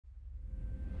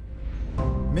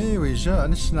Peguis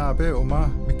Anishinaabe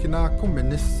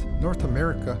inaaakonigewin North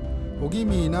America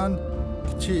ogimiinan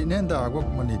Courchene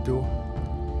Manito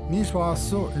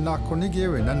niswaso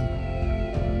inaaakonigewin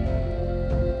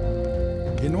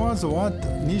Ginwazawat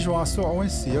niswaso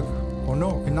awensiak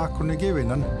ono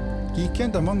inaaakonigewin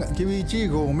Kiken among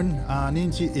gwiiwizens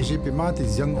aninji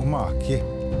ishipimatizyang umaaki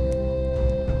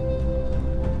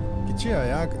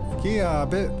Kichiayak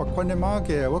kiabe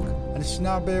pakwanemagewak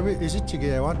Anishinaabe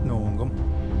ishichigewat noongum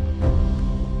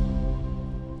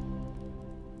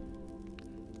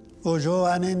Ojo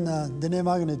anin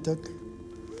dinemagnituk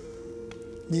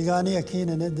Nigani akin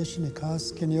ane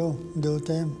dishnikas kinyo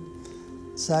dotem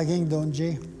Sagkeeng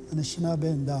donji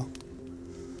Anishinaabe.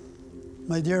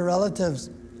 My dear relatives,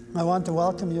 I want to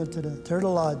welcome you to the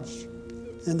Turtle Lodge.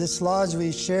 In this lodge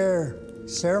we share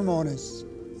ceremonies,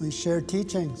 we share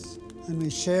teachings, and we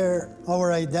share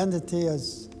our identity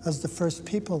as the First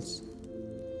Peoples.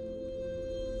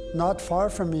 Not far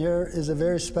from here is a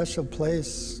very special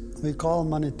place we call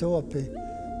Manitoba,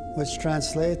 which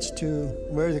translates to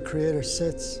where the Creator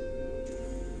sits.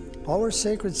 Our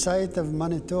sacred site of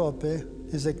Manitoba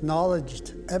is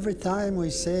acknowledged every time we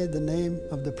say the name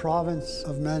of the province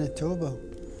of Manitoba.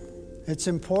 It's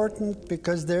important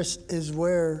because this is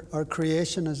where our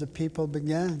creation as a people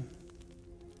began.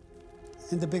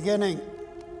 In the beginning,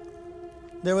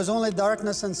 there was only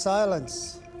darkness and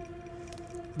silence,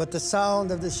 but the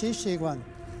sound of the Bishiiki'oon,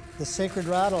 the sacred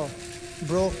rattle,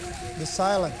 broke the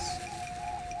silence.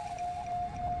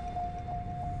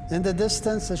 In the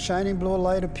distance, a shining blue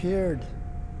light appeared,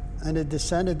 and it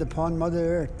descended upon Mother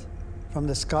Earth from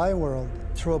the sky world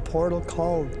through a portal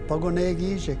called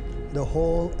Peguis, the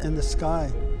hole in the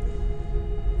sky.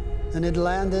 And it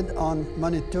landed on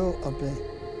Manitoba.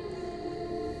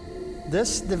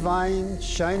 This divine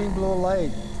shining blue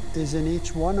light is in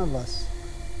each one of us.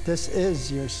 This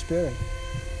is your spirit.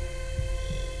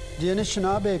 The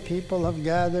Anishinaabe people have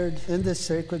gathered in this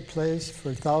sacred place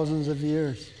for thousands of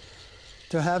years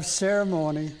to have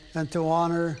ceremony and to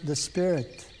honor the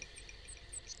spirit.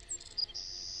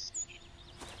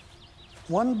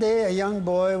 One day, a young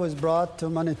boy was brought to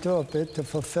Manitoba to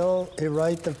fulfill a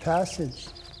rite of passage,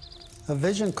 a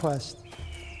vision quest.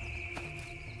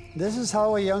 This is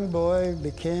how a young boy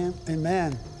became a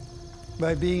man,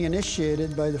 by being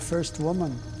initiated by the first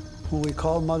woman, who we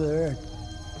call Mother Earth.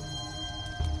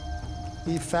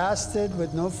 He fasted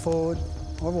with no food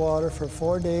or water for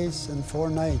 4 days and 4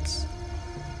 nights.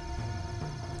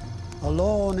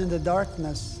 Alone in the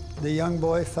darkness, the young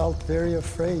boy felt very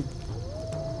afraid.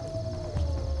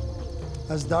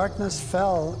 As darkness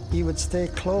fell, he would stay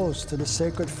close to the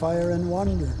sacred fire and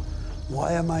wonder,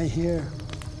 why am I here?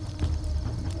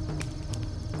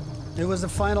 It was the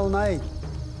final night.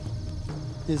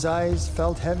 His eyes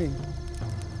felt heavy.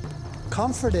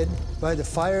 Comforted by the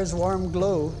fire's warm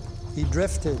glow, he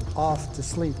drifted off to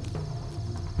sleep.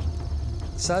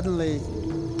 Suddenly,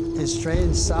 his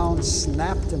strange sound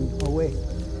snapped him awake.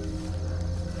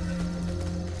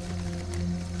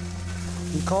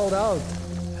 He called out,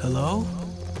 "Hello?"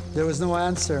 There was no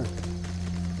answer,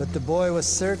 but the boy was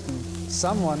certain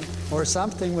someone or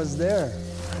something was there.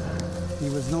 He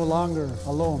was no longer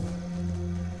alone.